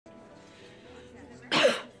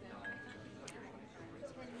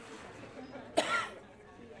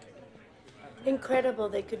Incredible,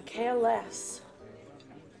 they could care less.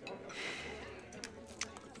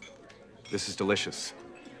 This is delicious.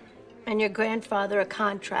 And your grandfather a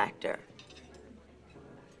contractor.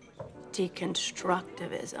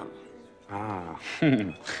 Deconstructivism. Ah,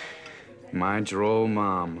 my droll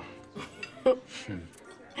mom.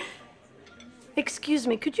 Excuse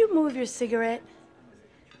me, could you move your cigarette?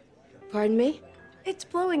 Pardon me? It's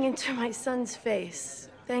blowing into my son's face.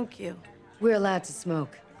 Thank you. We're allowed to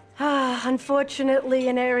smoke. Ah, unfortunately,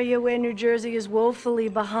 an area where New Jersey is woefully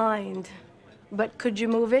behind. But could you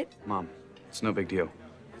move it? Mom, it's no big deal.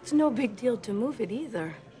 It's no big deal to move it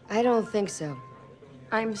either. I don't think so.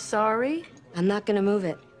 I'm sorry? I'm not gonna move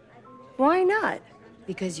it. Why not?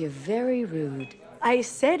 Because you're very rude. I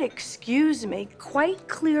said excuse me quite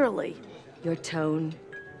clearly. Your tone.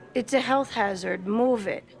 It's a health hazard. Move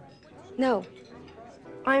it. No.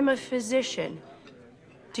 I'm a physician.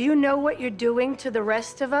 Do you know what you're doing to the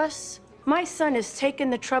rest of us? My son has taken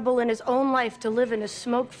the trouble in his own life to live in a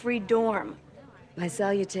smoke-free dorm. My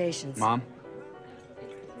salutations. Mom?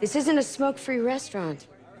 This isn't a smoke-free restaurant.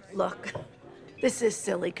 Look, this is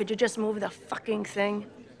silly. Could you just move the fucking thing?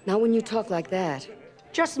 Not when you talk like that.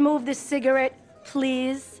 Just move the cigarette,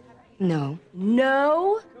 please. No.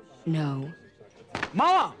 No? No.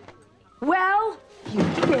 Mom! Well, you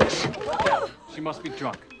bitch. She must be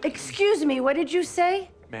drunk. Excuse me, what did you say?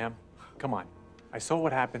 Ma'am, come on. I saw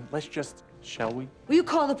what happened. Let's just, shall we? Will you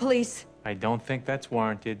call the police? I don't think that's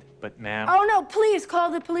warranted, but ma'am. Oh, no, please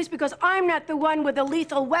call the police because I'm not the one with a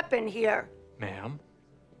lethal weapon here. Ma'am,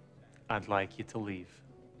 I'd like you to leave.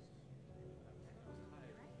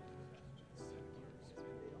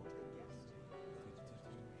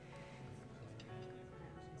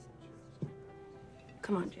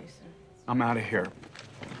 Come on, Jason. I'm out of here.